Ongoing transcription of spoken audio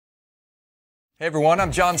Hey everyone,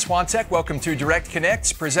 I'm John Swantek. Welcome to Direct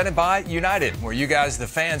Connect, presented by United, where you guys, the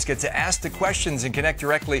fans, get to ask the questions and connect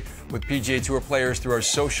directly with PGA Tour players through our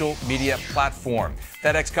social media platform.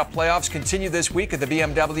 FedEx Cup playoffs continue this week at the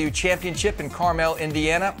BMW Championship in Carmel,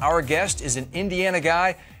 Indiana. Our guest is an Indiana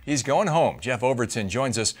guy. He's going home. Jeff Overton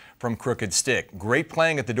joins us from Crooked Stick. Great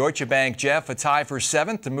playing at the Deutsche Bank. Jeff, a tie for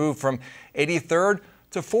 7th to move from 83rd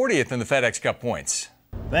to 40th in the FedEx Cup points.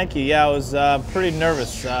 Thank you. Yeah, I was pretty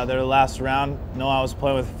nervous there the last round. I was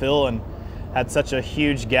playing with Phil and had such a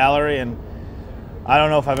huge gallery, and I don't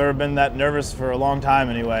know if I've ever been that nervous for a long time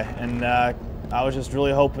anyway. And I was just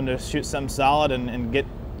really hoping to shoot something solid and get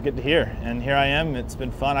to here. And here I am. It's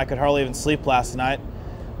been fun. I could hardly even sleep last night.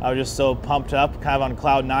 I was just so pumped up, kind of on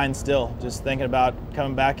cloud 9 still, just thinking about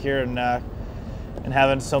coming back here and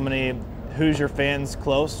having so many Hoosier fans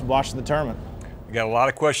close watching the tournament. We got a lot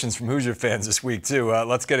of questions from Hoosier fans this week, too.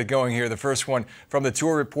 Let's get it going here. The first one from the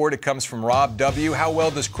Tour Report. It comes from Rob W. How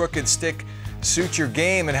well does Crooked Stick suit your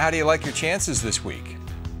game, and how do you like your chances this week?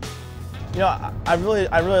 You know, I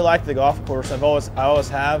really like the golf course. I always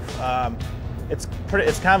have. It's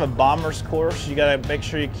kind of a bomber's course. You got to make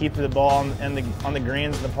sure you keep the ball on the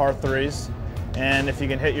greens and the par 3s, and if you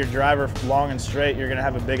can hit your driver long and straight, you're going to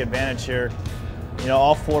have a big advantage here. You know,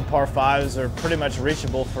 all 4 par 5s are pretty much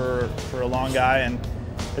reachable for a long guy, and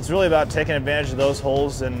it's really about taking advantage of those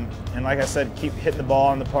holes and like I said, keep hitting the ball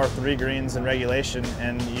on the par 3 greens in regulation,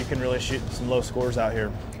 and you can really shoot some low scores out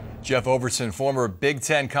here. Jeff Overton, former Big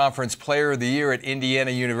Ten Conference Player of the Year at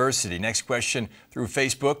Indiana University. Next question through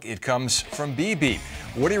Facebook. It comes from BB.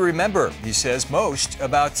 What do you remember, he says, most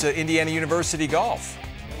about Indiana University golf?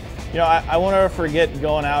 You know, I won't ever forget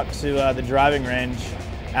going out to the driving range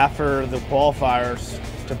after the qualifiers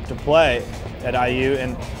to play at IU,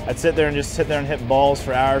 and I'd sit there and hit balls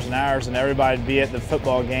for hours and hours, and everybody'd be at the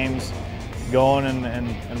football games going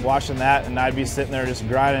and watching that, and I'd be sitting there just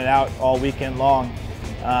grinding it out all weekend long,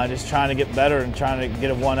 just trying to get better and trying to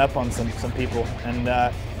get a one-up on some people. And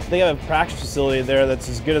they have a practice facility there that's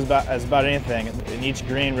as good as about anything, and each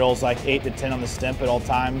green rolls like 8 to 10 on the stimp at all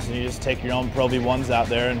times, and you just take your own Pro V1s out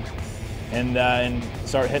there and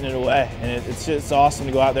start hitting it away. And it's awesome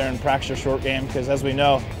to go out there and practice your short game, because as we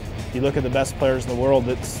know, you look at the best players in the world,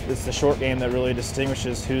 it's the short game that really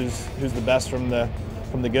distinguishes who's the best from the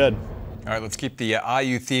good. All right, let's keep the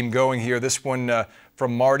IU theme going here. This one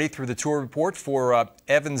from Marty through the Tour Report for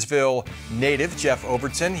Evansville native Jeff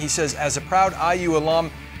Overton. He says, as a proud IU alum,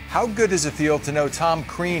 how good does it feel to know Tom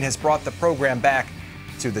Crean has brought the program back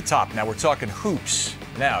to the top? Now we're talking hoops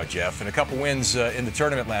now, Jeff, and a couple wins in the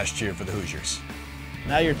tournament last year for the Hoosiers.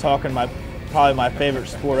 Now you're talking probably my favorite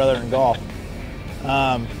sport other than golf.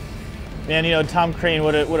 Man, you know, Tom Crean,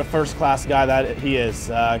 what a first-class guy that he is.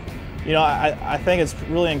 You know, I think it's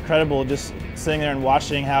really incredible just sitting there and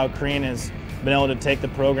watching how Crean has been able to take the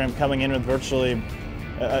program coming in with virtually,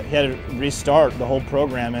 he had to restart the whole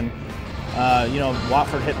program, and you know,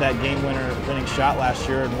 Watford hit that game-winning shot last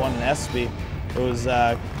year and won an ESPY.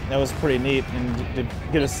 That was pretty neat, and to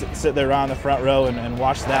get to sit there around the front row and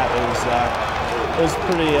watch that, it was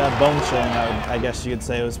pretty bone-chilling, I guess you could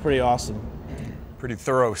say. It was pretty awesome. Pretty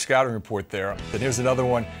thorough scouting report there. And here's another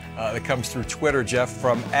one that comes through Twitter, Jeff,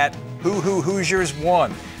 from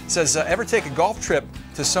 @Hoosiers1. It says, ever take a golf trip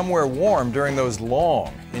to somewhere warm during those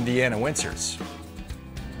long Indiana winters?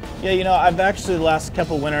 Yeah, you know, I've actually the last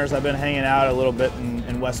couple winters I've been hanging out a little bit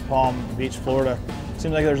in West Palm Beach, Florida.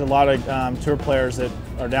 Seems like there's a lot of tour players that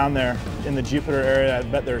are down there in the Jupiter area. I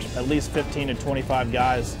bet there's at least 15 to 25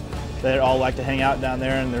 guys that all like to hang out down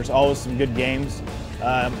there, and there's always some good games.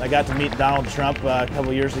 I got to meet Donald Trump a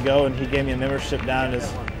couple years ago, and he gave me a membership down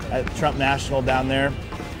at Trump National down there.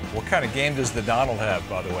 What kind of game does the Donald have,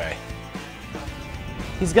 by the way?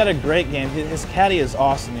 He's got a great game. His caddy is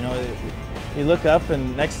awesome. You know, you look up,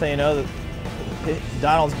 and next thing you know,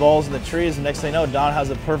 Donald's ball's in the trees, and next thing you know, Don has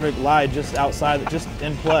a perfect lie just outside, just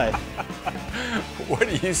in play. What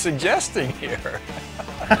are you suggesting here?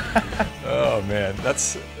 Oh man,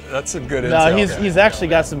 that's some good intel. No, he's actually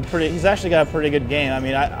got a pretty good game. I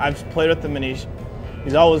mean, I've played with him, and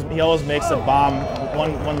he always makes a bomb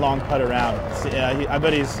one long putt around. So, yeah, I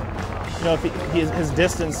bet he's, you know, if his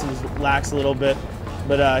distance lacks a little bit,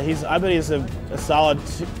 but I bet he's a solid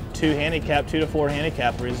 2 to 4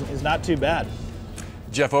 handicapper. He's not too bad.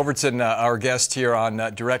 Jeff Overton, our guest here on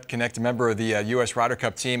Direct Connect, a member of the U.S. Ryder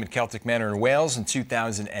Cup team at Celtic Manor in Wales in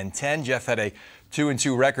 2010. Jeff had a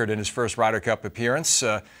 2-2 record in his first Ryder Cup appearance.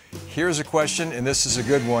 Here's a question, and this is a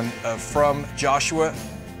good one, from Joshua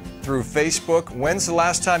through Facebook. When's the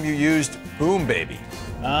last time you used Boom Baby?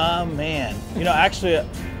 Man, you know, actually,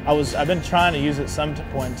 I've been trying to use it some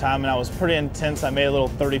point in time, and I was pretty intense. I made a little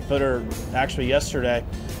 30-footer actually yesterday,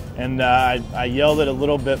 and I yelled it a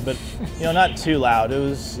little bit, but not too loud. It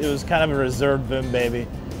was kind of a reserved boom baby.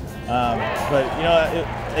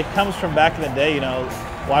 But it comes from back in the day,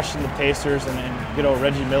 watching the Pacers and good old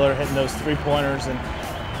Reggie Miller hitting those 3-pointers, and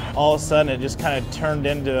all of a sudden it just kind of turned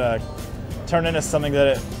into something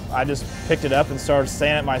that I just picked it up and started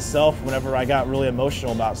saying it myself whenever I got really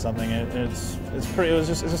emotional about something. And it's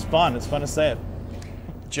just fun. It's fun to say it.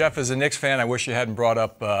 Jeff, as a Knicks fan, I wish you hadn't brought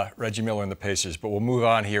up Reggie Miller and the Pacers, but we'll move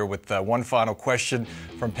on here with one final question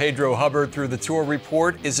from Pedro Hubbard through the tour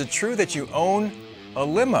report. Is it true that you own a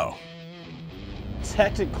limo?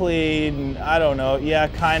 Technically, I don't know. Yeah,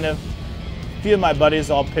 kind of. A few of my buddies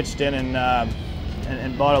all pitched in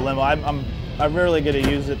and bought a limo. I rarely get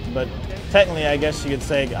to use it, but technically, I guess you could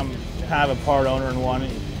say I'm kind of a part owner in one.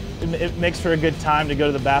 It makes for a good time to go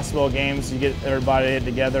to the basketball games. You get everybody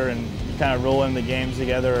together and you kind of roll in the games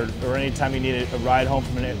together, or anytime you need a ride home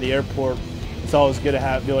from the airport, it's always good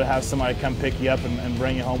to be able to have somebody come pick you up and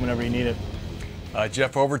bring you home whenever you need it.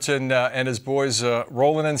 Jeff Overton and his boys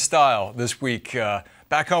rolling in style this week.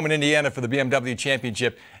 Back home in Indiana for the BMW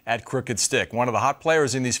Championship at Crooked Stick. One of the hot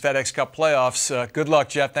players in these FedEx Cup playoffs. Good luck,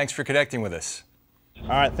 Jeff. Thanks for connecting with us. All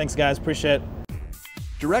right, thanks guys, appreciate it.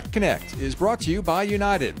 Direct Connect is brought to you by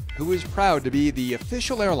United, who is proud to be the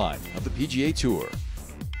official airline of the PGA Tour.